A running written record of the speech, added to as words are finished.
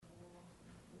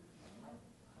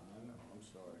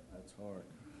All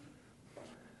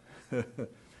right.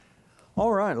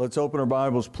 All right, let's open our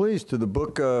Bibles, please, to the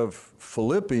book of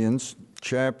Philippians,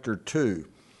 chapter 2.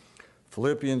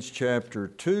 Philippians, chapter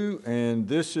 2, and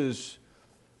this is,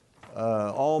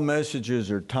 all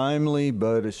messages are timely,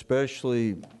 but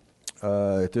especially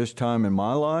at this time in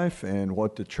my life and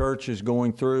what the church is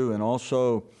going through, and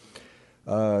also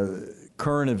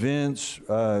current events,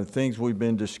 things we've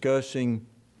been discussing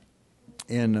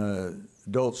in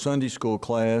adult Sunday school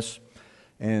class,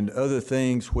 and other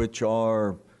things which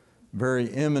are very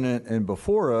imminent and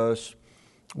before us.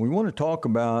 We want to talk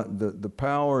about the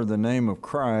power of the name of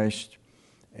Christ,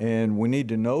 and we need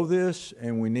to know this,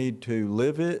 and we need to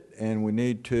live it, and we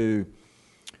need to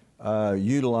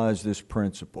utilize this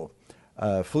principle.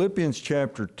 Philippians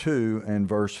chapter 2 and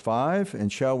verse 5,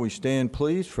 and shall we stand,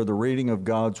 please, for the reading of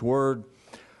God's Word.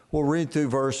 We'll read through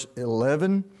verse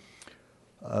 11,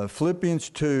 Philippians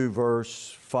 2,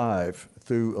 verse 5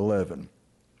 through 11.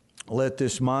 Let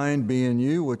this mind be in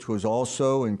you, which was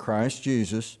also in Christ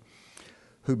Jesus,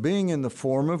 who being in the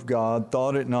form of God,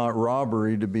 thought it not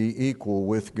robbery to be equal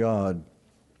with God,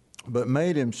 but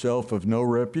made himself of no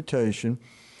reputation,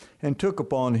 and took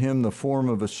upon him the form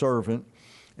of a servant,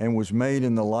 and was made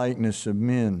in the likeness of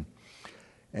men.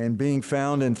 And being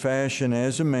found in fashion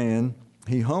as a man,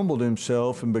 he humbled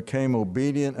himself and became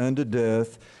obedient unto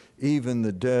death, even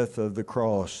the death of the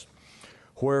cross.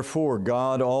 Wherefore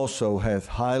God also hath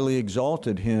highly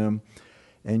exalted him,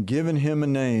 and given him a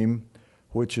name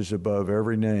which is above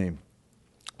every name,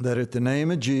 that at the name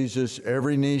of Jesus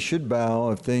every knee should bow,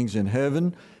 of things in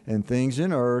heaven, and things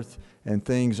in earth, and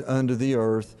things under the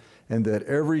earth, and that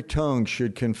every tongue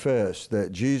should confess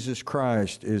that Jesus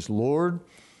Christ is Lord,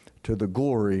 to the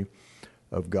glory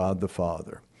of God the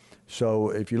Father.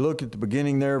 So if you look at the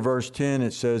beginning there, verse 10,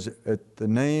 it says, at the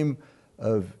name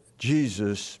of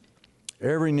Jesus,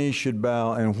 every knee should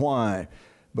bow. And why?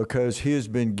 Because he has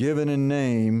been given a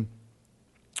name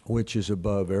which is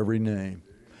above every name.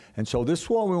 And so this is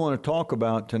what we want to talk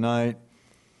about tonight.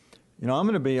 You know, I'm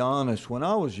going to be honest. When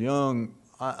I was young,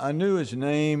 I knew his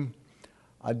name.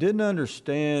 I didn't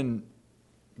understand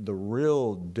the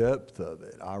real depth of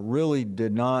it. I really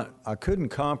did not. I couldn't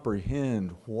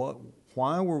comprehend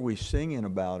why were we singing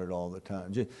about it all the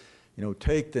time? Just,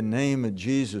 take the name of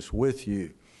Jesus with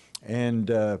you.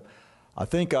 And I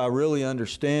think I really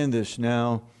understand this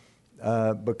now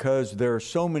because there are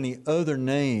so many other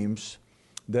names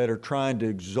that are trying to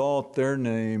exalt their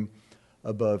name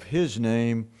above his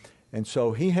name. And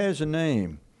so he has a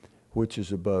name which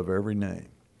is above every name.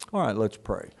 All right, let's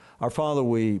pray. Our Father,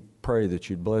 we pray that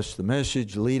you'd bless the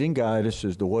message, lead and guide us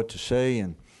as to what to say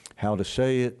and how to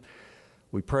say it.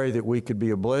 We pray that we could be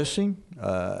a blessing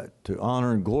to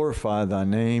honor and glorify thy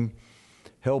name.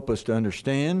 Help us to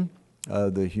understand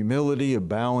the humility of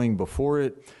bowing before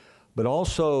it, but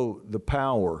also the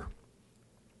power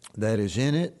that is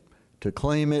in it, to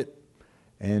claim it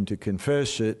and to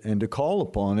confess it and to call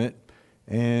upon it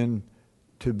and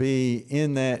to be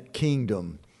in that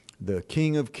kingdom, the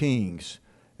King of Kings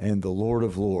and the Lord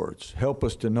of Lords. Help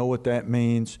us to know what that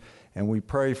means, and we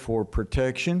pray for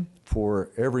protection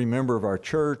for every member of our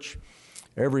church,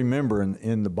 every member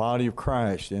in the body of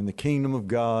Christ, in the kingdom of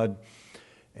God,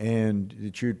 and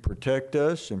that you'd protect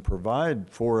us and provide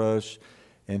for us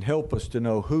and help us to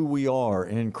know who we are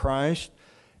in Christ.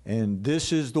 And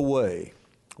this is the way.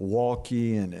 Walk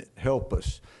ye in it. Help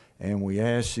us. And we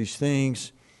ask these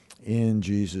things in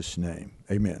Jesus' name.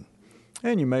 Amen.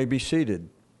 And you may be seated.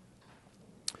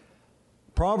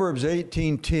 Proverbs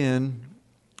 18:10.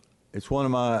 It's one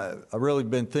of I've really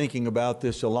been thinking about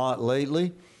this a lot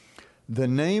lately. The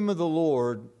name of the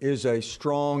Lord is a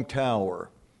strong tower.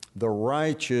 The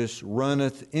righteous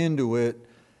runneth into it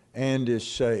and is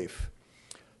safe.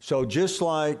 So just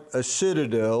like a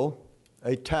citadel,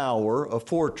 a tower, a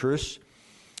fortress,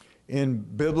 in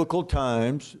biblical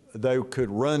times, they could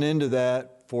run into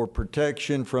that for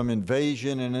protection from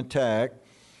invasion and attack.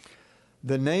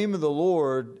 The name of the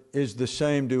Lord is the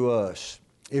same to us.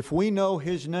 If we know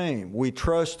his name, we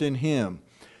trust in him,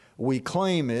 we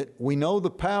claim it, we know the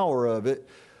power of it,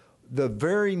 the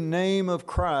very name of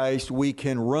Christ, we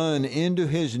can run into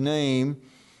his name,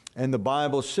 and the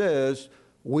Bible says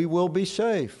we will be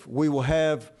safe. We will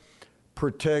have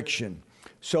protection.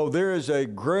 So there is a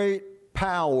great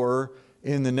power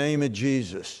in the name of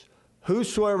Jesus.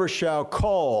 Whosoever shall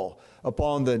call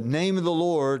upon the name of the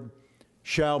Lord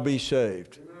shall be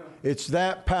saved. Amen. It's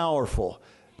that powerful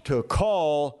to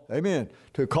call, amen,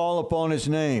 to call upon his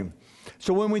name.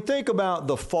 So when we think about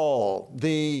the fall,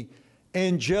 the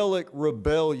angelic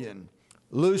rebellion,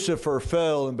 Lucifer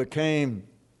fell and became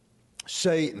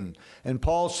Satan. And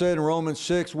Paul said in Romans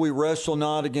 6, we wrestle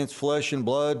not against flesh and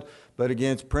blood, but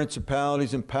against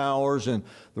principalities and powers and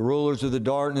the rulers of the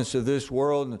darkness of this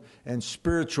world and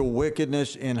spiritual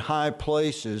wickedness in high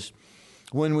places.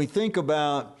 When we think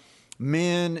about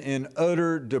men in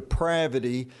utter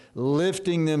depravity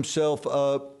lifting themselves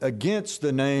up against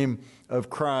the name of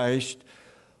Christ,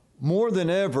 more than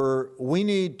ever, we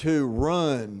need to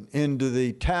run into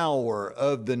the tower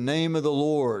of the name of the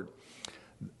Lord.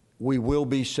 We will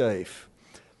be safe.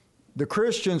 The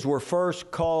Christians were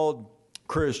first called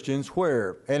Christians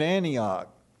where? At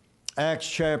Antioch. Acts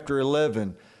chapter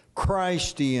 11.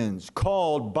 Christians,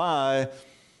 called by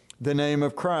the name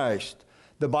of Christ.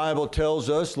 The Bible tells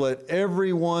us, let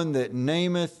everyone that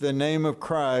nameth the name of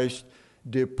Christ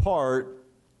depart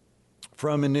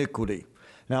from iniquity.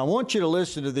 Now I want you to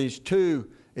listen to these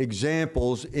two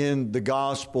examples in the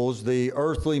Gospels, the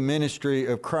earthly ministry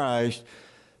of Christ.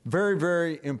 Very,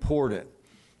 very important.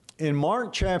 In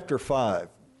Mark chapter 5,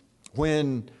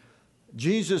 when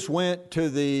Jesus went to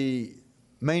the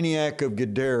maniac of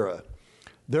Gadara,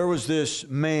 there was this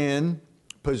man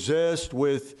possessed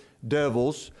with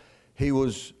devils. He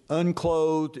was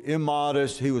unclothed,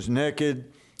 immodest, he was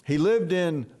naked. He lived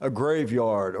in a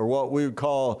graveyard, or what we would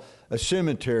call a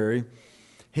cemetery.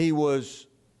 He was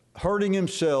hurting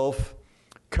himself,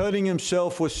 cutting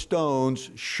himself with stones,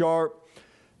 sharp,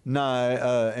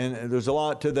 and there's a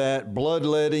lot to that,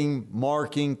 bloodletting,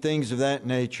 marking, things of that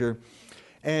nature.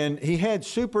 And he had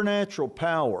supernatural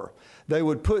power. They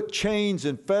would put chains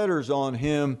and fetters on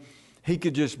him. He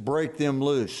could just break them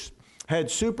loose. Had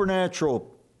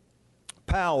supernatural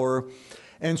power.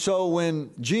 And so when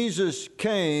Jesus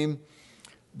came,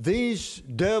 these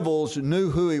devils knew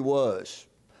who he was.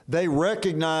 They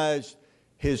recognized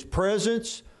his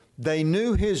presence. They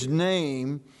knew his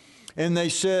name. And they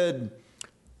said,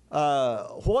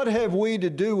 what have we to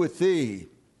do with thee,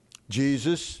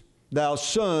 Jesus, thou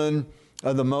Son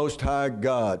of the Most High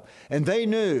God? And they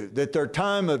knew that their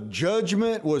time of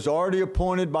judgment was already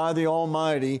appointed by the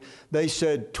Almighty. They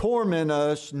said, torment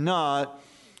us not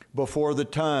before the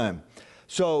time.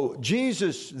 So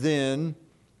Jesus then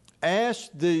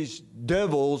asked these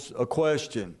devils a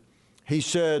question. He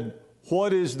said,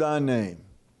 what is thy name?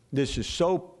 This is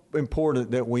so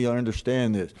important that we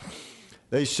understand this.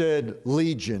 They said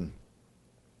Legion.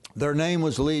 Their name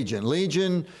was Legion.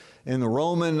 Legion in the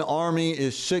Roman army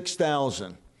is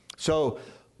 6,000. So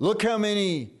look how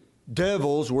many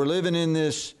devils were living in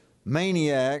this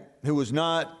maniac who was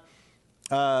not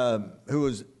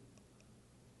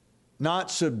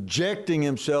subjecting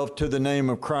himself to the name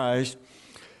of Christ.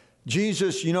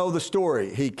 Jesus, you know the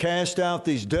story. He cast out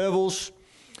these devils.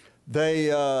 They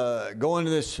go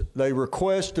into this, they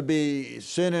request to be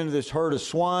sent into this herd of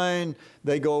swine.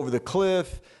 They go over the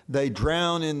cliff. They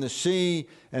drown in the sea.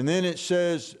 And then it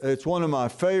says, it's one of my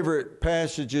favorite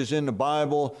passages in the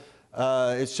Bible.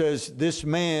 It says, this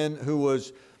man who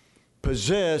was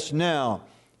possessed now,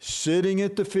 sitting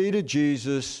at the feet of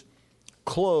Jesus,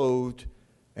 clothed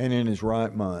and in his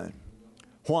right mind.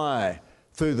 Why?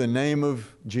 Through the name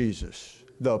of Jesus.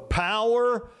 The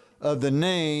power of the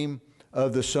name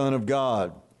of the Son of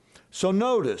God. So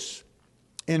notice,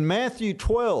 in Matthew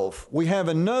 12, we have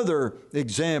another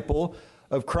example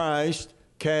of Christ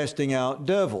casting out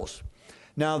devils.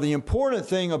 Now, the important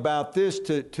thing about this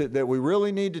that we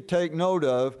really need to take note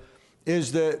of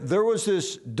is that there was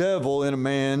this devil in a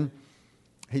man.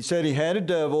 He said he had a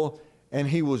devil, and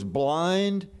he was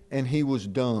blind and he was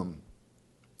dumb.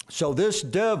 So this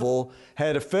devil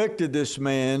had affected this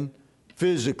man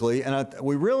physically, and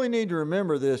we really need to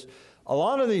remember this. A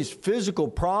lot of these physical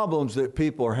problems that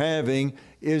people are having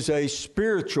is a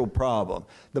spiritual problem.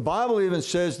 The Bible even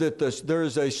says that there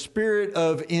is a spirit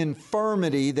of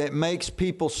infirmity that makes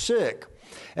people sick.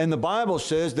 And the Bible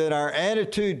says that our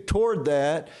attitude toward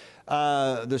that,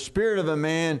 the spirit of a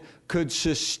man could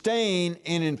sustain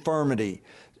an infirmity.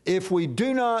 If we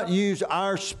do not use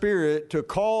our spirit to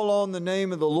call on the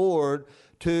name of the Lord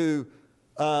to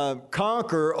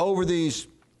conquer over these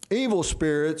evil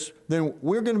spirits, then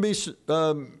we're going to be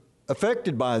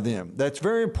affected by them. That's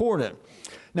very important.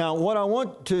 Now, what I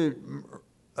want you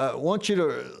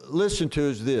to listen to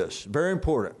is this, very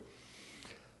important.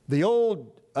 The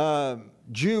old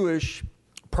Jewish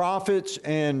prophets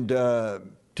and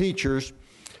teachers,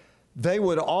 they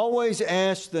would always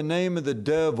ask the name of the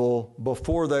devil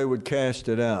before they would cast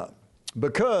it out.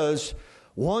 Because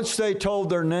once they told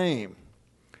their name,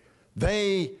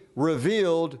 they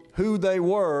revealed who they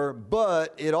were,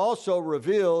 but it also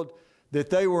revealed that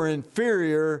they were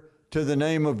inferior to the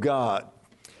name of God.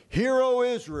 Hear, O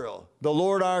Israel, the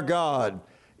Lord our God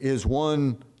is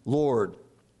one Lord.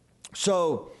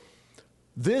 So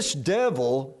this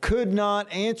devil could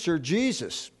not answer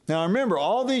Jesus. Now remember,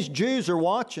 all these Jews are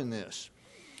watching this.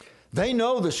 They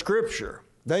know the Scripture.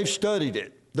 They've studied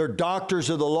it. They're doctors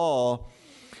of the law.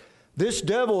 This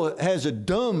devil has a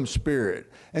dumb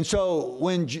spirit. And so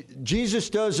when Jesus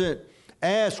doesn't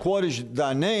ask, what is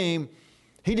thy name?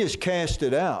 He just cast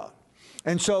it out.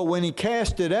 And so when he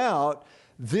cast it out,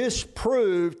 this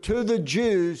proved to the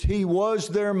Jews he was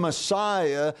their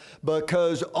Messiah,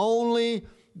 because only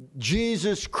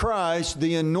Jesus Christ,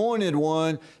 the Anointed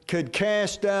One, could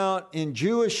cast out in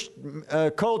Jewish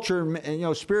culture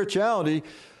and spirituality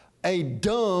a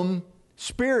dumb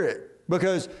spirit,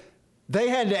 because they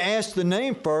had to ask the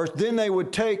name first. Then they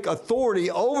would take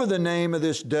authority over the name of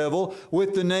this devil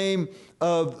with the name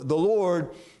of the Lord,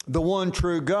 the one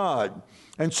true God.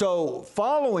 And so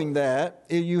following that,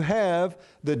 you have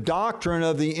the doctrine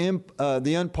of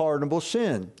the unpardonable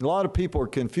sin. A lot of people are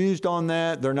confused on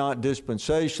that. They're not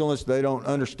dispensationalists. They don't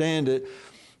understand it.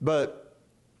 But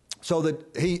so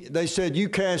that they said, you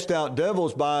cast out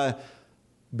devils by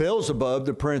Beelzebub,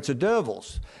 the prince of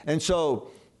devils. And so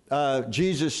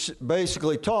Jesus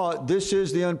basically taught, this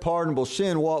is the unpardonable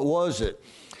sin. What was it?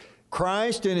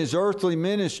 Christ in his earthly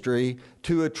ministry,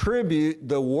 to attribute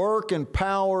the work and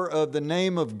power of the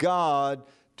name of God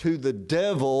to the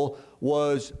devil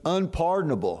was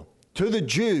unpardonable to the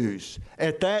Jews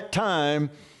at that time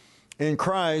in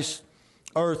Christ's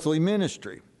earthly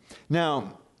ministry.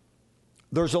 Now,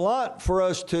 there's a lot for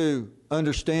us to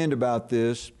understand about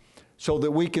this so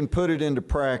that we can put it into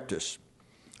practice.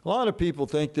 A lot of people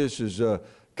think this is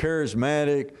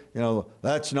charismatic,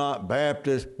 that's not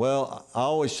Baptist. Well, I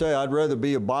always say I'd rather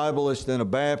be a Bibleist than a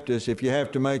Baptist if you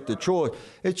have to make the choice.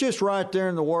 It's just right there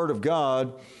in the Word of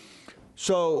God.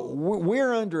 So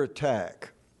we're under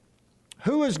attack.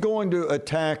 Who is going to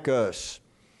attack us?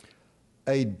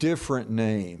 A different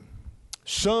name.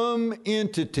 Some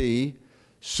entity,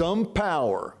 some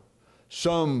power,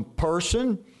 some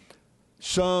person,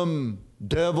 some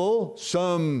devil,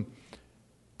 some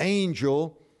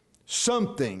angel,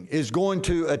 something is going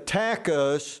to attack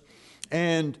us,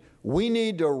 and we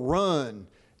need to run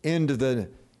into the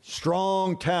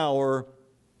strong tower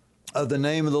of the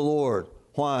name of the Lord.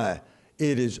 Why?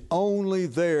 It is only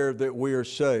there that we are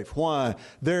safe. Why?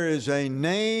 There is a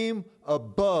name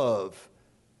above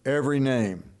every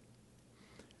name.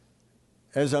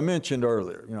 As I mentioned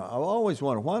earlier, I always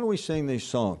wonder, why do we sing these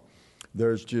songs?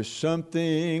 There's just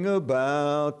something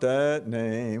about that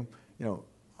name.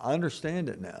 I understand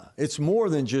it now. It's more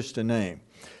than just a name.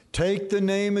 Take the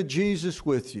name of Jesus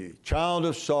with you. Child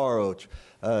of sorrow,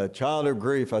 child of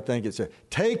grief, I think it says.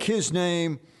 Take his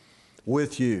name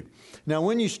with you. Now,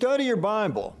 when you study your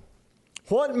Bible,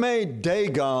 what made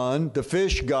Dagon, the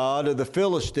fish god of the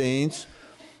Philistines,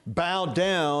 bow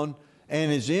down,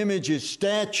 and his image, his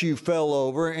statue fell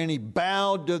over, and he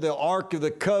bowed to the Ark of the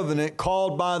Covenant,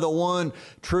 called by the one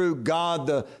true God,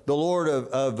 the Lord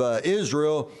of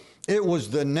Israel? It was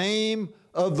the name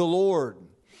of the Lord.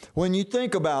 When you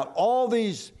think about all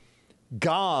these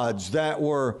gods that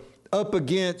were up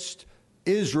against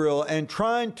Israel and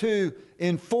trying to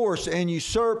enforce and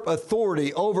usurp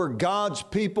authority over God's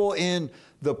people in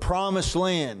the promised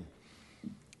land,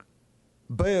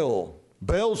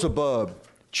 Beelzebub,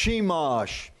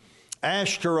 Chemosh,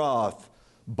 Ashtaroth,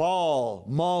 Baal,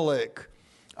 Moloch,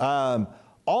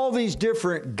 all these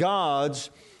different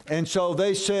gods. And so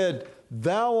they said,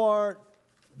 thou art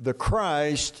the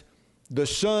Christ, the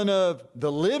Son of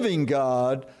the living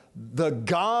God, the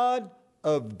God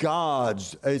of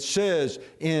gods, it says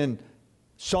in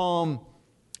Psalm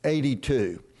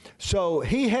 82. So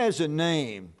he has a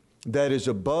name that is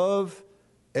above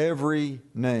every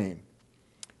name.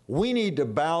 We need to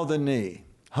bow the knee,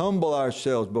 humble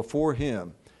ourselves before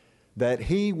him, that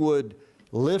he would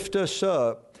lift us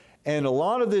up. And a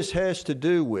lot of this has to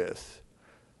do with,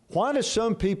 why do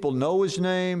some people know his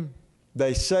name?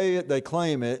 They say it, they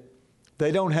claim it.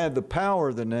 They don't have the power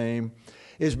of the name.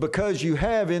 Is because you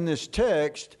have in this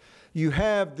text, you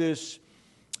have this,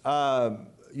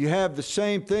 you have the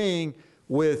same thing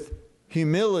with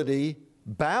humility,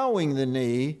 bowing the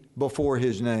knee before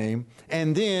his name,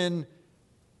 and then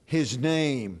his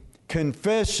name,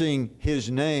 confessing his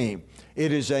name.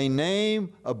 It is a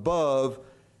name above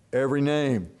every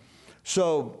name.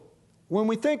 So when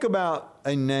we think about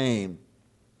a name,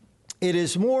 it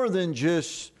is more than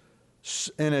just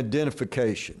an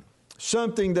identification,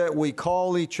 something that we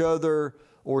call each other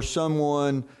or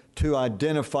someone to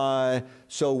identify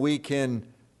so we can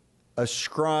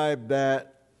ascribe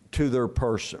that to their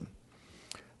person.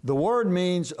 The word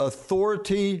means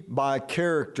authority by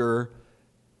character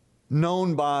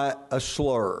known by a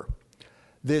slur.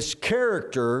 This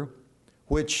character,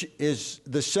 which is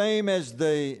the same as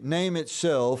the name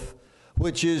itself,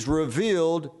 which is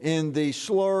revealed in the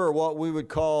slur, or what we would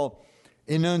call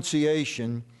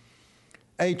enunciation.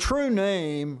 A true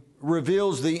name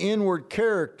reveals the inward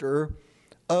character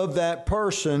of that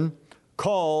person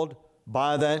called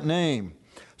by that name.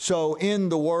 So in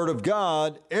the Word of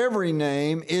God, every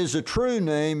name is a true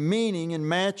name, meaning and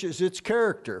matches its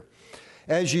character.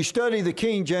 As you study the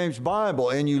King James Bible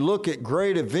and you look at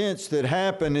great events that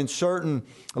happen in certain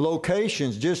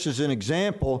locations, just as an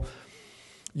example,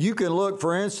 you can look,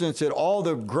 for instance, at all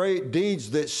the great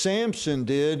deeds that Samson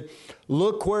did.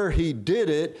 Look where he did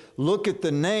it. Look at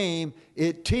the name.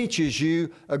 It teaches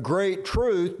you a great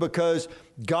truth, because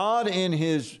God in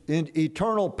His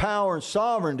eternal power and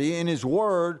sovereignty in His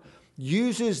Word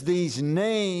uses these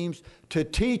names to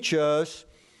teach us,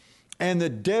 and the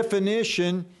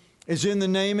definition is in the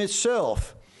name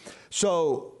itself.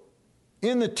 So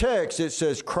in the text it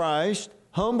says Christ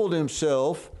humbled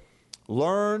Himself,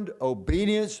 learned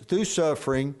obedience through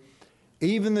suffering,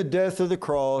 even the death of the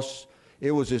cross.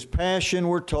 It was His passion,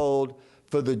 we're told,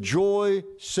 for the joy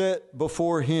set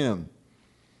before Him.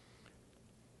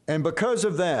 And because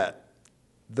of that,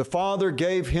 the Father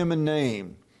gave Him a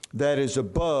name that is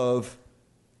above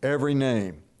every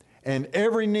name. And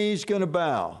every knee's going to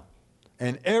bow,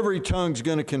 and every tongue's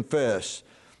going to confess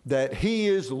that He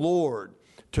is Lord,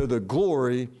 to the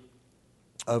glory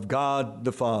of God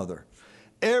the Father.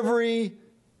 Every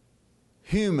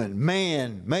human,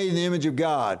 man made in the image of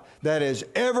God that has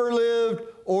ever lived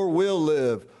or will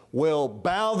live will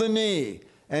bow the knee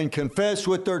and confess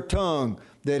with their tongue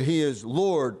that He is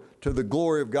Lord, to the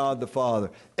glory of God the Father.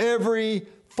 Every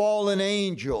fallen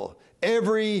angel,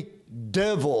 every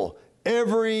devil,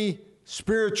 every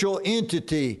spiritual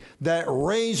entity that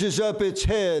raises up its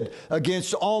head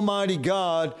against Almighty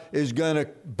God is going to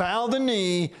bow the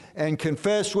knee and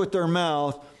confess with their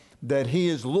mouth that He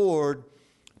is Lord,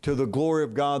 to the glory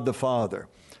of God the Father.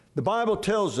 The Bible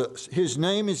tells us His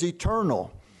name is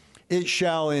eternal. It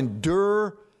shall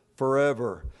endure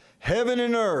forever. Heaven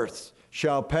and earth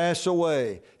shall pass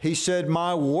away. He said,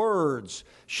 my words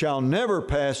shall never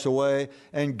pass away.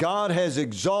 And God has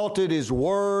exalted His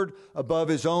word above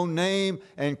His own name,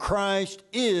 and Christ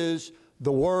is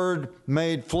the Word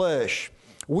made flesh.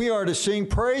 We are to sing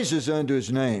praises unto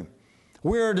His name.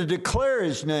 We are to declare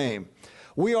His name.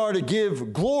 We are to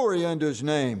give glory unto His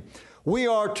name. We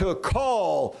are to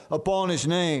call upon His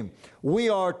name. We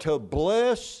are to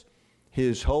bless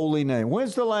His holy name.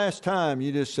 When's the last time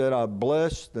you just said, I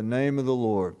bless the name of the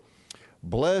Lord?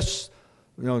 Bless,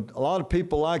 a lot of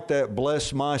people like that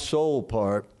bless my soul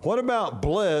part. What about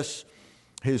bless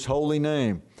His holy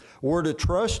name? We're to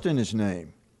trust in His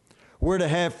name. We're to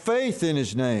have faith in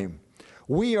His name.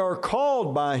 We are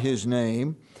called by His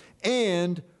name,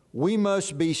 and we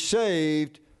must be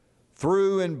saved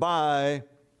through and by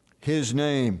His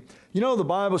name. The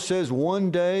Bible says one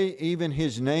day even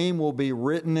His name will be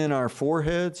written in our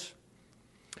foreheads.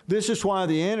 This is why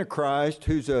the Antichrist,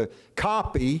 who's a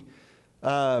copy,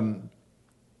 who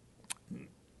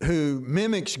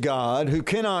mimics God, who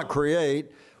cannot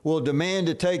create, will demand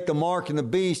to take the mark of the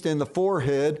beast in the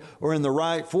forehead or in the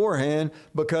right forehand,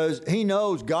 because he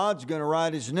knows God's going to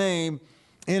write His name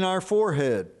in our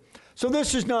forehead. So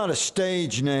this is not a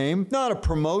stage name, not a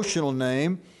promotional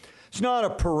name. It's not a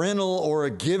parental or a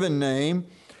given name.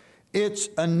 It's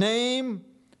a name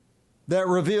that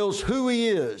reveals who He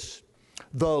is.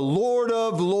 The Lord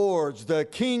of Lords, the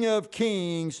King of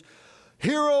Kings.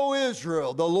 Hear, O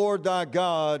Israel, the Lord thy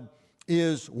God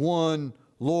is one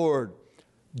Lord.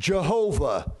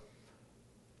 Jehovah.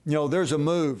 There's a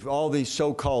move, all these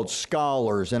so-called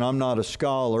scholars, and I'm not a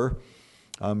scholar.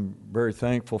 I'm very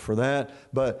thankful for that.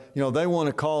 But, they want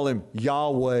to call Him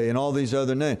Yahweh and all these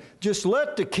other names. Just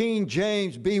let the King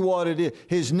James be what it is.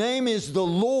 His name is the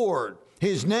Lord.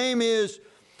 His name is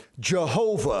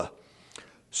Jehovah.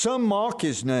 Some mock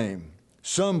His name.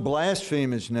 Some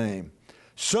blaspheme His name.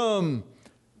 Some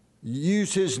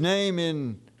use His name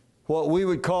in what we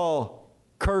would call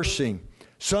cursing.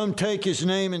 Some take His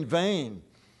name in vain.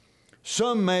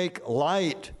 Some make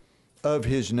light of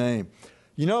His name.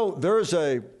 There's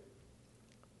a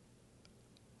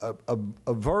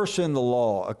verse in the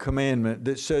law, a commandment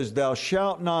that says, thou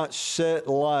shalt not set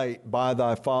light by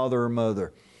thy father or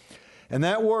mother. And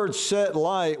that word set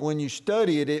light, when you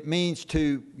study it, it means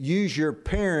to use your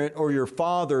parent or your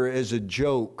father as a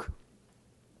joke.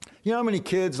 You know how many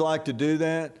kids like to do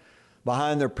that?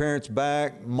 Behind their parents'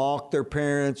 back, mock their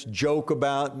parents, joke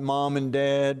about mom and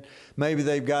dad. Maybe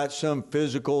they've got some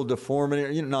physical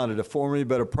deformity, not a deformity,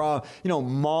 but a problem,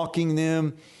 mocking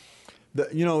them.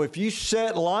 If you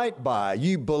set light by,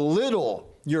 you belittle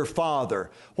your Father.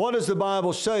 What does the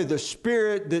Bible say? The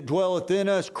Spirit that dwelleth in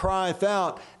us crieth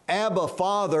out, Abba,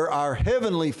 Father, our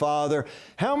Heavenly Father.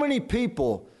 How many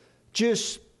people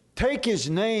just take His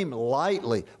name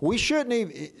lightly? We shouldn't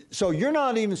even, so you're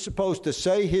not even supposed to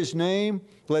say His name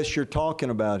unless you're talking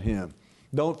about Him.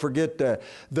 Don't forget that.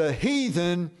 The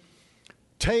heathen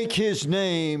take His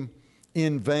name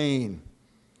in vain.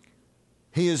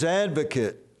 He is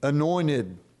advocate,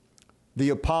 anointed, the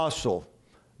apostle,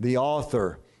 the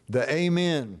author, the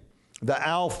Amen, the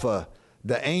Alpha,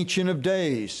 the Ancient of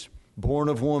Days, born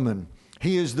of woman.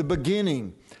 He is the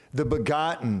beginning, the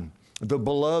begotten, the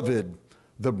beloved,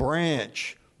 the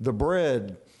branch, the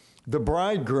bread, the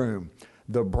bridegroom,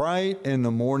 the bright and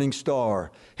the morning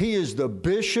star. He is the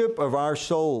bishop of our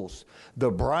souls,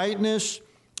 the brightness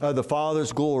of the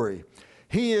Father's glory.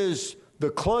 He is the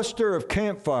cluster of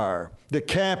campfire, the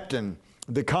captain,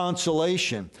 the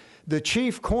consolation, the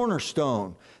chief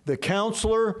cornerstone, the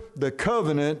counselor, the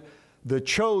covenant, the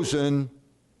chosen,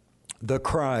 the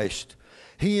Christ.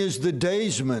 He is the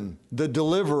daysman, the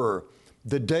deliverer,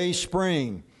 the day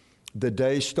spring, the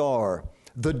day star,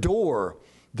 the door,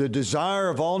 the desire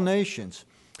of all nations.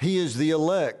 He is the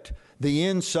elect, the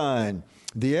ensign,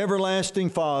 the everlasting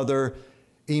Father,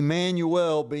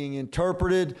 Emmanuel, being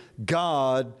interpreted,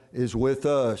 God is with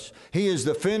us. He is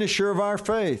the finisher of our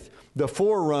faith, the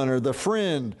forerunner, the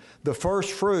friend, the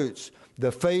first fruits,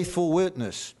 the faithful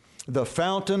witness, the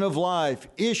fountain of life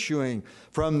issuing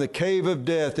from the cave of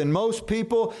death. And most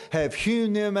people have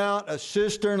hewn them out a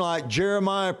cistern, like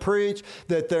Jeremiah preached,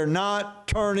 that they're not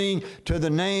turning to the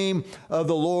name of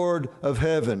the Lord of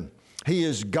heaven. He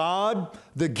is God,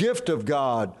 the gift of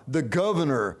God, the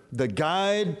governor, the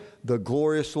guide, the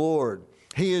glorious Lord.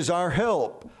 He is our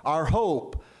help, our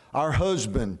hope, our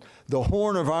husband, the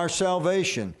horn of our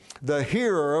salvation, the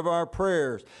hearer of our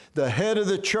prayers, the head of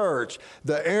the church,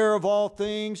 the heir of all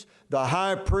things, the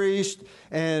high priest,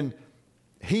 and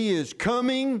He is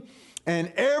coming,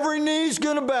 and every knee's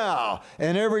going to bow,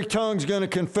 and every tongue's going to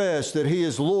confess that He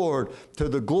is Lord, to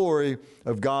the glory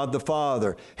of God the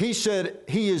Father. He said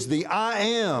He is the I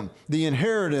am, the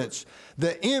inheritance,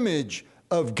 the image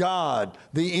of God,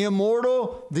 the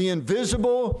immortal, the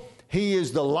invisible. He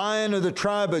is the Lion of the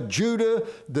tribe of Judah,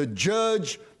 the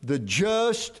judge, the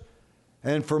just.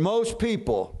 And for most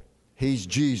people, He's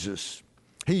Jesus.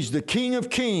 He's the King of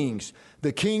kings,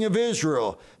 the King of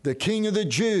Israel, the King of the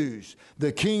Jews,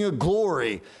 the King of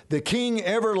glory, the King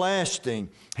everlasting.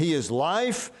 He is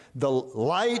life, the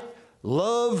light,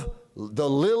 love, the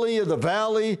lily of the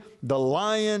valley, the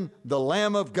lion, the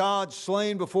Lamb of God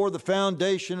slain before the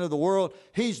foundation of the world.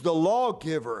 He's the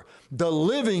lawgiver, the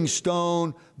living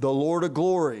stone, the Lord of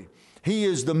glory. He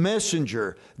is the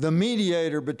messenger, the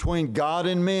mediator between God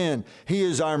and man. He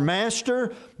is our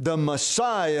master, the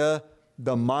Messiah,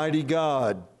 the mighty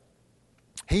God.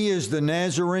 He is the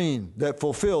Nazarene that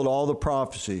fulfilled all the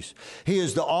prophecies. He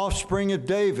is the offspring of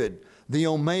David, the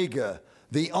Omega,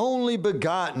 the only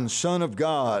begotten Son of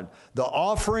God, the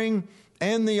offering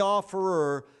and the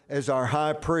offerer as our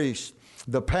high priest,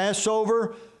 the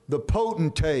Passover, the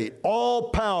potentate,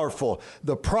 all-powerful,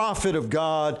 the prophet of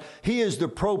God. He is the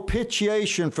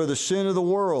propitiation for the sin of the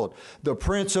world, the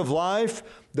Prince of life,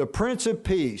 the Prince of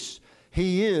peace.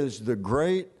 He is the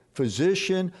great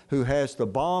physician who has the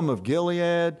balm of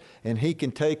Gilead, and He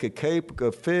can take a cake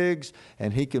of figs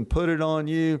and He can put it on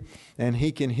you and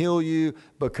He can heal you,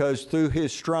 because through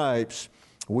His stripes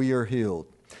we are healed.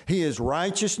 He is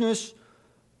righteousness,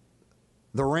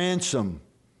 the ransom,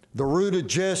 the root of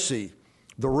Jesse,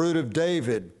 the root of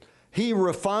David. He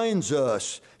refines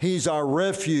us. He's our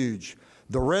refuge,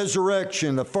 the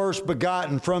resurrection, the first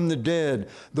begotten from the dead,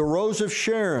 the rose of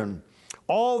Sharon.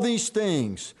 All these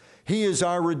things. He is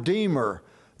our Redeemer,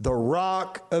 the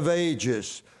Rock of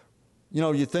Ages. You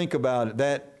know, you think about it,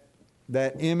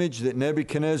 that image that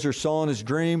Nebuchadnezzar saw in his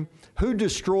dream. Who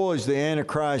destroys the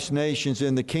Antichrist nations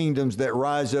and the kingdoms that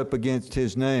rise up against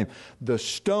His name? The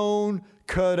stone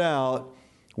cut out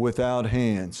without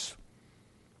hands.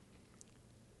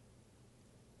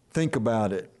 Think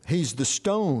about it. He's the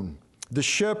stone, the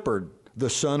shepherd, the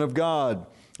Son of God,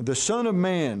 the Son of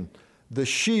Man, the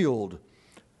shield,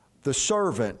 the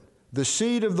servant, the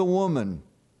seed of the woman,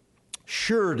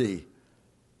 surety.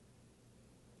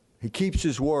 He keeps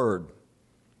His word.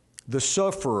 The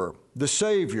sufferer, the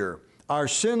Savior, our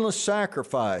sinless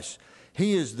sacrifice.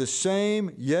 He is the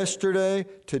same yesterday,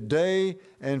 today,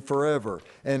 and forever.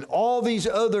 And all these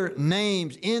other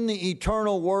names in the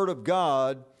eternal Word of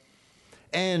God.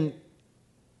 And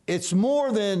it's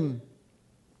more than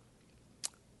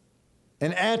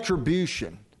an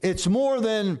attribution. It's more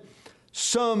than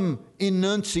some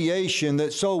enunciation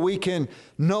that so we can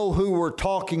know who we're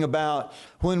talking about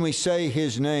when we say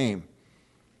His name.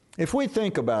 If we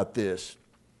think about this,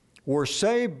 we're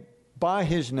saved by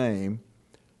His name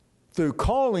through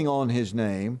calling on His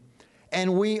name,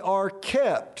 and we are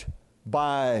kept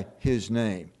by His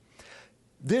name.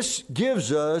 This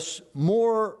gives us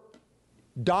more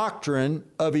doctrine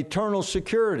of eternal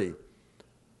security.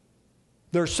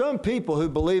 There are some people who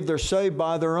believe they're saved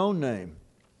by their own name.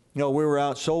 You know, we were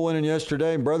out soul winning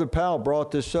yesterday, and Brother Powell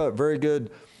brought this up. Very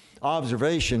good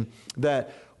observation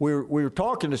that we were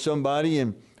talking to somebody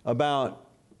and about,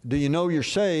 do you know you're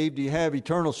saved? Do you have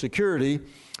eternal security?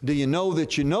 Do you know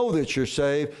that you're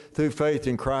saved through faith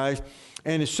in Christ?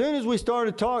 And as soon as we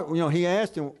started talking, you know, he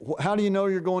asked him, how do you know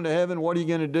you're going to heaven? What are you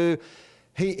going to do?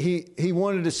 He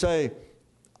wanted to say,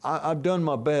 I've done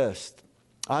my best.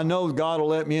 I know God will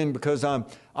let me in because I've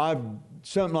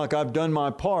something like I've done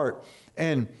my part.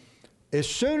 And as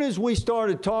soon as we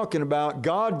started talking about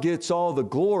God gets all the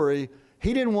glory,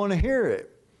 he didn't want to hear it.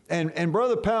 And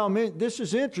Brother Powell, this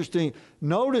is interesting.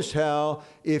 Notice how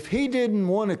if he didn't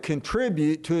want to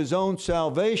contribute to his own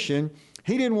salvation,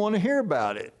 he didn't want to hear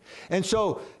about it. And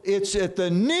so it's at the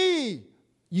knee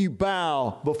you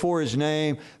bow before His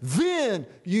name, then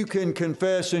you can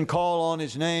confess and call on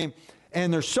His name.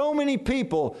 And there's so many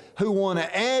people who want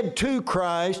to add to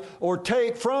Christ or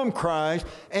take from Christ,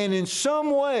 and in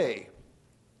some way,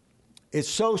 it's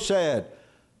so sad.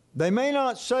 They may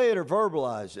not say it or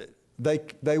verbalize it.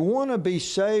 They want to be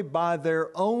saved by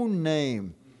their own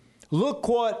name. Look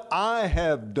what I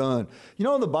have done. You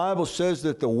know, the Bible says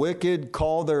that the wicked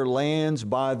call their lands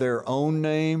by their own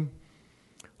name.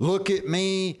 Look at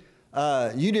me.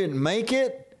 You didn't make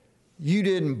it. You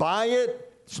didn't buy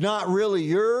it. It's not really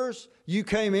yours. You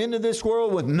came into this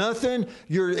world with nothing.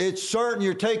 It's certain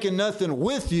you're taking nothing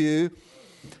with you.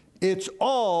 It's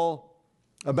all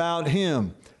about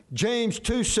Him. James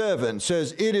 2:7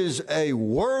 says, it is a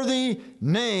worthy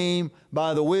name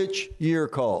by the which ye are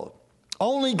called.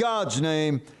 Only God's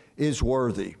name is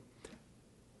worthy.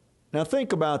 Now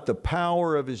think about the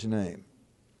power of His name.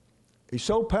 He's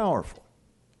so powerful.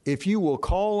 If you will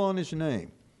call on His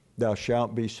name, thou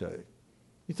shalt be saved.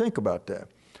 You think about that.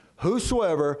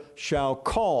 Whosoever shall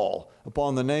call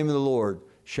upon the name of the Lord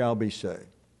shall be saved.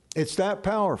 It's that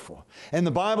powerful. And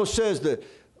the Bible says that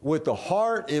with the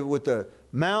heart, with the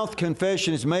mouth,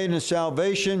 confession is made unto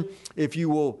salvation. If you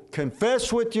will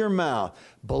confess with your mouth,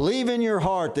 believe in your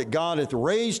heart that God hath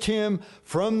raised Him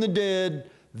from the dead,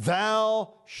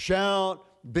 thou shalt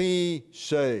be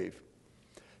saved.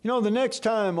 You know, the next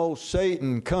time old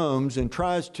Satan comes and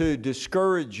tries to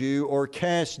discourage you or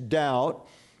cast doubt,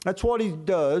 that's what he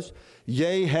does.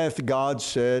 Yea, hath God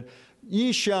said,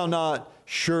 ye shall not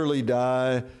surely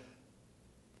die.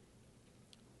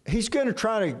 He's going to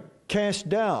try to cast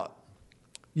doubt.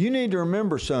 You need to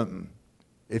remember something.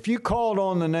 If you called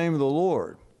on the name of the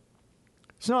Lord,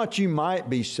 it's not you might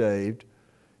be saved.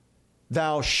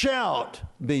 Thou shalt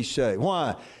be saved.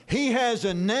 Why? He has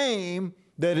a name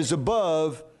that is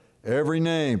above every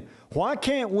name. Why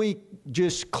can't we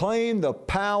just claim the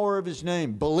power of His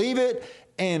name, believe it,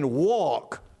 and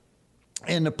walk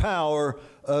in the power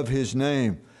of His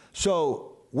name?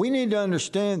 So we need to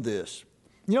understand this.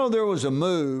 You know, there was a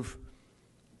move,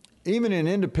 even in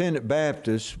independent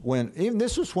Baptists,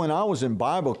 this was when I was in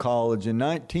Bible college in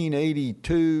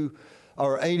 1982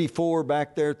 or 84,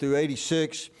 back there through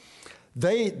 86.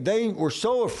 They were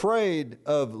so afraid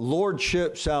of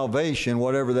lordship salvation,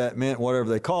 whatever that meant, whatever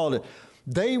they called it,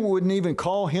 they wouldn't even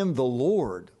call Him the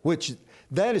Lord, which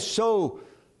that is so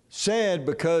sad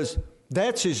because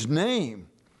that's His name.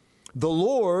 The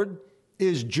Lord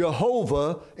is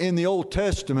Jehovah in the Old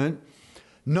Testament.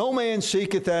 No man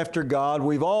seeketh after God.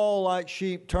 We've all like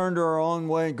sheep turned our own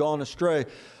way and gone astray.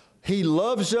 He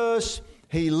loves us.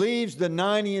 He leaves the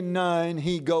 99.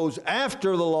 He goes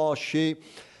after the lost sheep.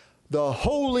 The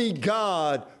holy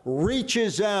God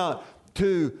reaches out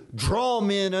to draw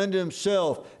men unto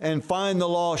Himself and find the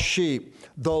lost sheep.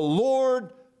 The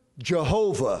Lord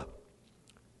Jehovah,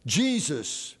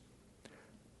 Jesus,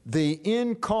 the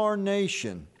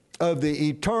incarnation of the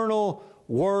eternal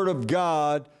Word of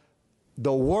God.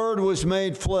 The Word was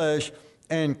made flesh,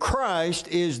 and Christ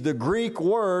is the Greek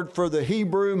word for the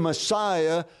Hebrew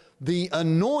Messiah, the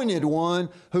anointed one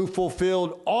who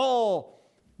fulfilled all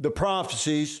the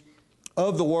prophecies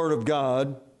of the Word of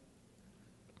God.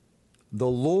 The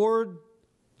Lord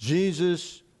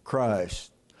Jesus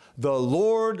Christ, the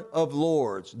Lord of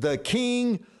lords, the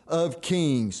King of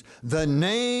kings, the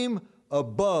name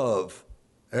above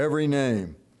every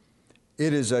name.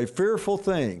 It is a fearful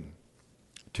thing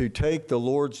to take the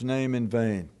Lord's name in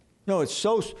vain. No, it's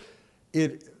so,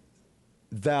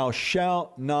 Thou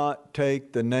shalt not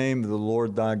take the name of the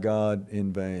Lord thy God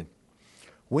in vain.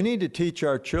 We need to teach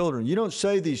our children. You don't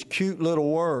say these cute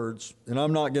little words, and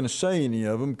I'm not going to say any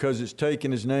of them because it's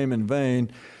taking his name in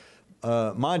vain.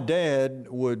 My dad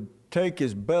would take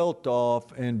his belt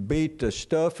off and beat the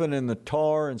stuffing and the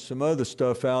tar and some other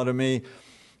stuff out of me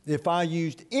if I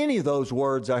used any of those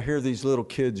words I hear these little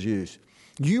kids use.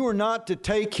 You are not to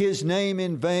take his name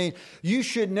in vain. You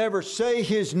should never say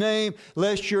his name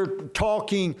lest you're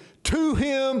talking to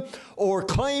him or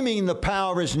claiming the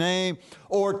power of his name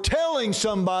or telling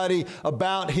somebody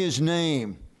about his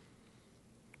name.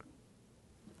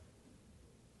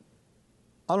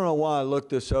 I don't know why I looked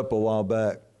this up a while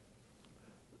back.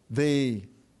 The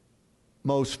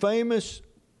most famous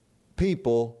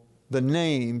people, the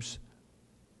names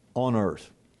on earth.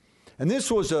 And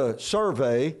this was a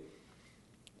survey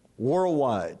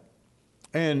worldwide.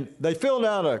 And they filled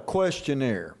out a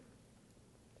questionnaire.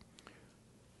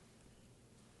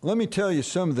 Let me tell you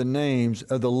some of the names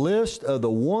of the list of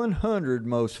the 100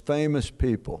 most famous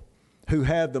people who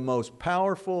have the most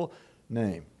powerful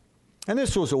name. And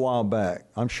this was a while back.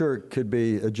 I'm sure it could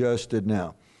be adjusted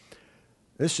now.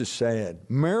 This is sad.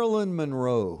 Marilyn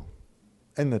Monroe.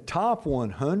 In the top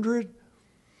 100,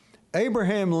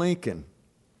 Abraham Lincoln,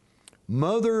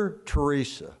 Mother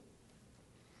Teresa,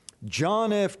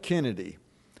 John F. Kennedy,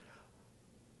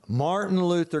 Martin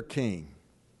Luther King,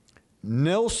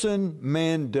 Nelson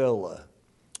Mandela,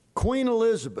 Queen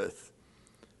Elizabeth,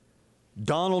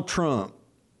 Donald Trump,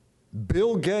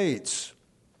 Bill Gates,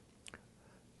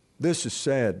 this is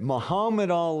sad, Muhammad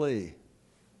Ali,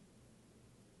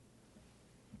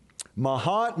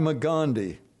 Mahatma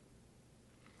Gandhi,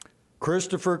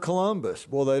 Christopher Columbus,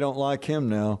 well, they don't like him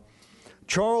now,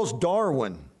 Charles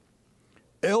Darwin,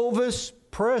 Elvis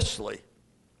Presley,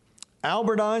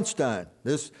 Albert Einstein,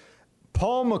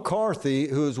 Paul McCartney,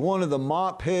 who is one of the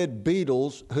mop-head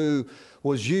Beatles who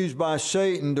was used by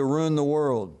Satan to ruin the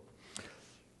world.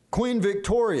 Queen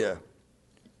Victoria,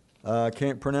 I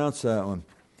can't pronounce that one.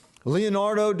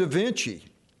 Leonardo da Vinci,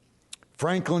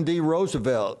 Franklin D.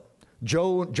 Roosevelt,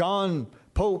 Pope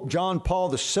John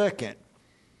Paul II,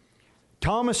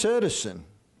 Thomas Edison,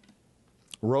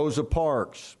 Rosa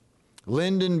Parks,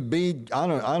 Lyndon B. I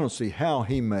don't see how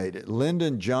he made it.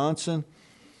 Lyndon Johnson.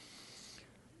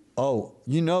 Oh,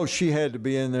 you know she had to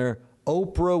be in there.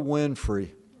 Oprah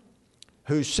Winfrey,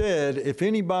 who said, if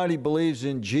anybody believes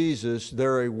in Jesus,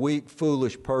 they're a weak,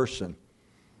 foolish person.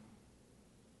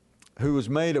 Who was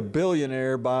made a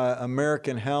billionaire by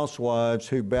American housewives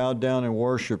who bowed down and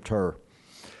worshiped her.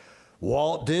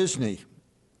 Walt Disney,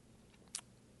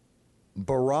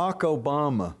 Barack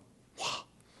Obama,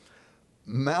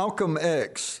 Malcolm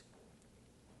X,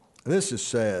 this is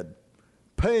sad,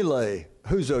 Pele,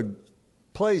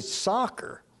 plays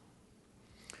soccer,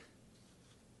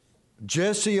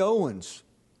 Jesse Owens,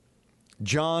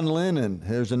 John Lennon,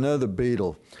 there's another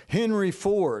Beatle, Henry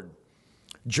Ford,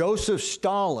 Joseph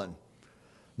Stalin,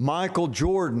 Michael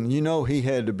Jordan, you know he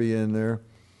had to be in there,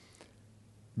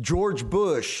 George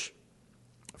Bush,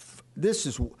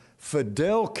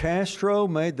 Fidel Castro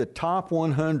made the top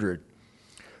 100.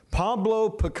 Pablo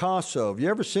Picasso, have you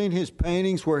ever seen his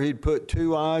paintings where he'd put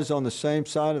two eyes on the same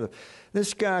side of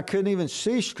this guy couldn't even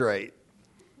see straight.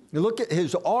 You look at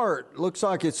his art, looks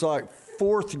like it's like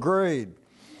fourth grade.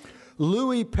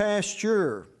 Louis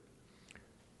Pasteur,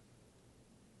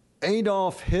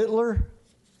 Adolf Hitler,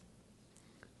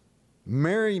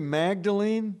 Mary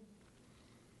Magdalene,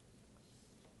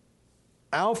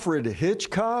 Alfred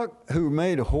Hitchcock, who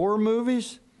made horror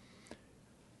movies,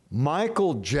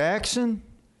 Michael Jackson,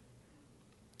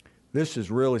 this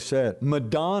is really sad,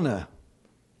 Madonna,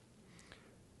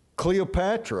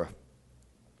 Cleopatra,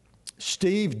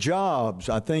 Steve Jobs,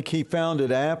 I think he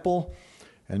founded Apple,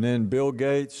 and then Bill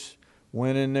Gates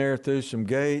went in there through some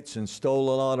gates and stole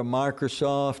a lot of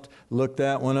Microsoft, looked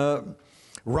that one up.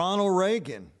 Ronald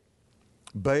Reagan,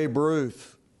 Babe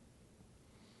Ruth,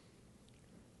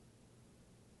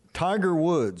 Tiger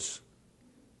Woods,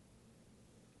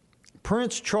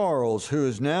 Prince Charles, who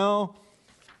is now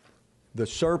the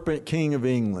Serpent King of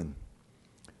England.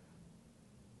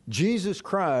 Jesus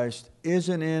Christ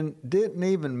didn't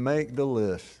even make the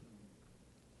list.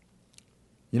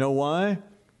 You know why?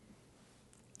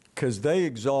 Because they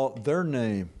exalt their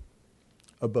name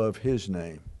above his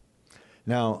name.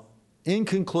 Now, in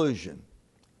conclusion,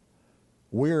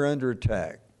 we're under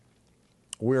attack.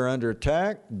 We're under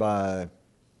attack by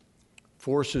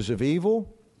forces of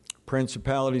evil,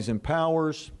 principalities and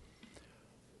powers,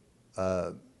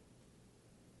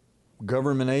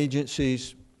 government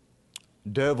agencies,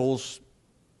 devils,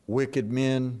 wicked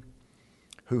men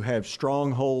who have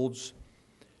strongholds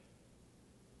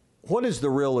what is the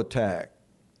real attack?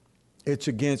 It's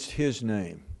against His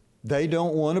name. They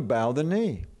don't want to bow the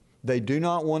knee. They do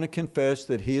not want to confess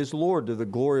that He is Lord to the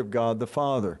glory of God the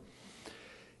Father.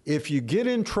 If you get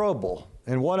in trouble,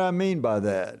 and what I mean by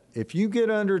that, if you get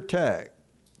under attack,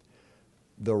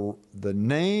 the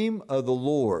name of the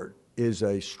Lord is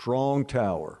a strong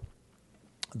tower.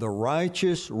 The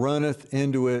righteous runneth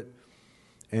into it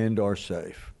and are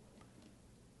safe.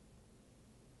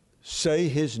 Say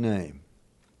His name.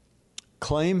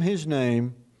 Claim His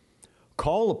name.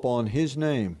 Call upon His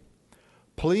name.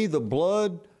 Plead the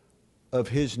blood of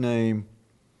His name.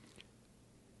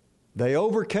 They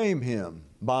overcame Him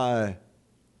by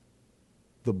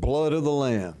the blood of the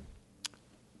Lamb,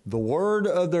 the word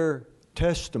of their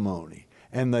testimony,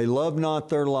 and they loved not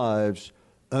their lives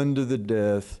unto the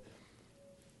death.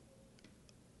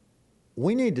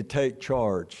 We need to take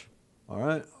charge, all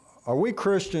right? Are we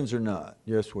Christians or not?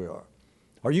 Yes, we are.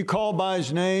 Are you called by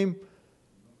His name?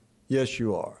 Yes,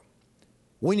 you are.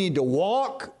 We need to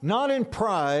walk not in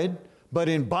pride, but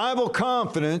in Bible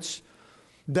confidence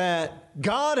that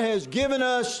God has given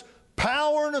us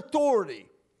power and authority.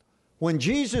 When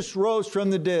Jesus rose from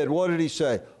the dead, what did He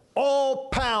say? All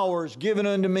power is given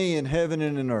unto me in heaven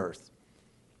and in earth.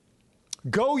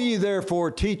 Go ye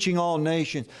therefore, teaching all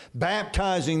nations,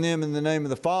 baptizing them in the name of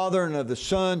the Father and of the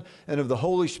Son and of the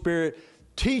Holy Spirit,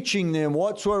 teaching them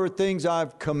whatsoever things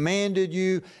I've commanded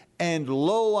you, and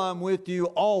lo, I'm with you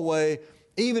always,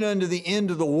 even unto the end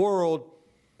of the world.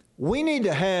 We need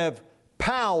to have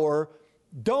power.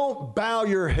 Don't bow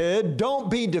your head. Don't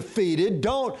be defeated.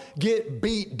 Don't get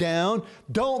beat down.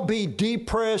 Don't be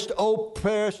depressed,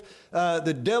 oppressed.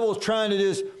 The devil's trying to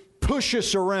just push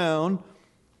us around.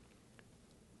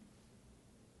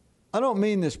 I don't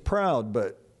mean this proud,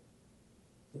 but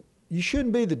you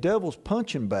shouldn't be the devil's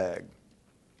punching bag.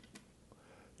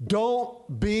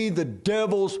 Don't be the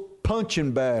devil's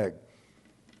punching bag.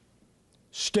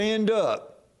 Stand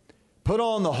up. Put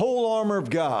on the whole armor of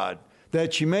God,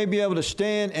 that you may be able to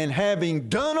stand, and having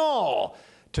done all,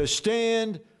 to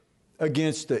stand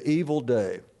against the evil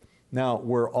day. Now,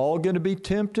 we're all going to be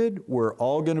tempted. We're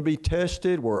all going to be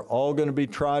tested. We're all going to be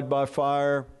tried by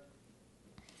fire.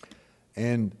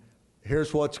 And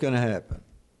here's what's going to happen.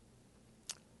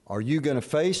 Are you going to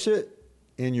face it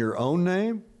in your own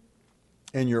name,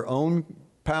 in your own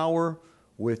power,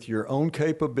 with your own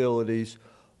capabilities,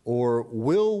 or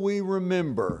will we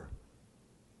remember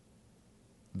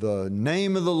the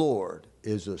name of the Lord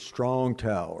is a strong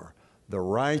tower. The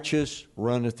righteous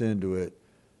runneth into it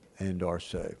and are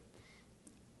saved.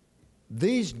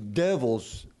 These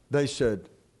devils, they said,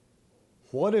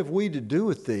 what have we to do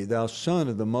with thee, thou Son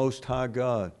of the Most High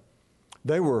God?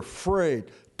 They were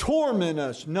afraid. Torment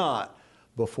us not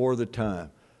before the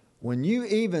time. When you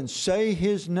even say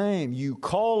His name, you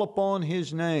call upon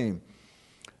His name,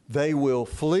 they will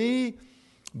flee,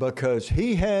 because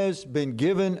He has been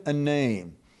given a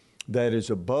name that is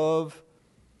above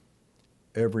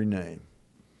every name.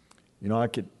 You know, I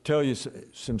could tell you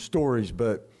some stories,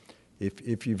 but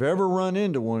if you've ever run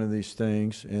into one of these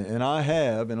things, and I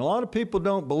have, and a lot of people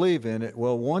don't believe in it,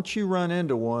 well, once you run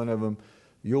into one of them,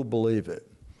 you'll believe it.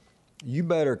 You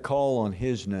better call on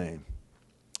His name.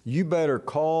 You better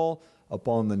call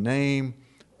upon the name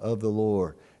of the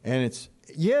Lord. And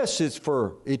yes, it's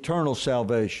for eternal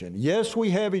salvation. Yes, we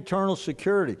have eternal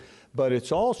security, but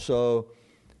it's also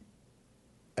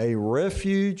a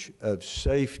refuge of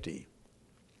safety.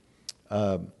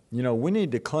 We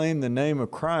need to claim the name of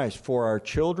Christ for our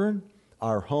children,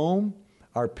 our home,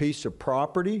 our piece of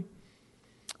property,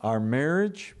 our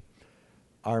marriage,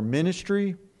 our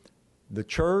ministry, the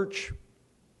church,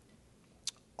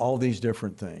 all these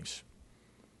different things.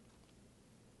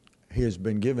 He has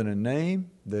been given a name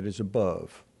that is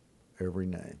above every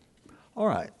name. All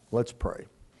right, let's pray.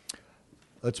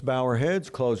 Let's bow our heads,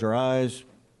 close our eyes.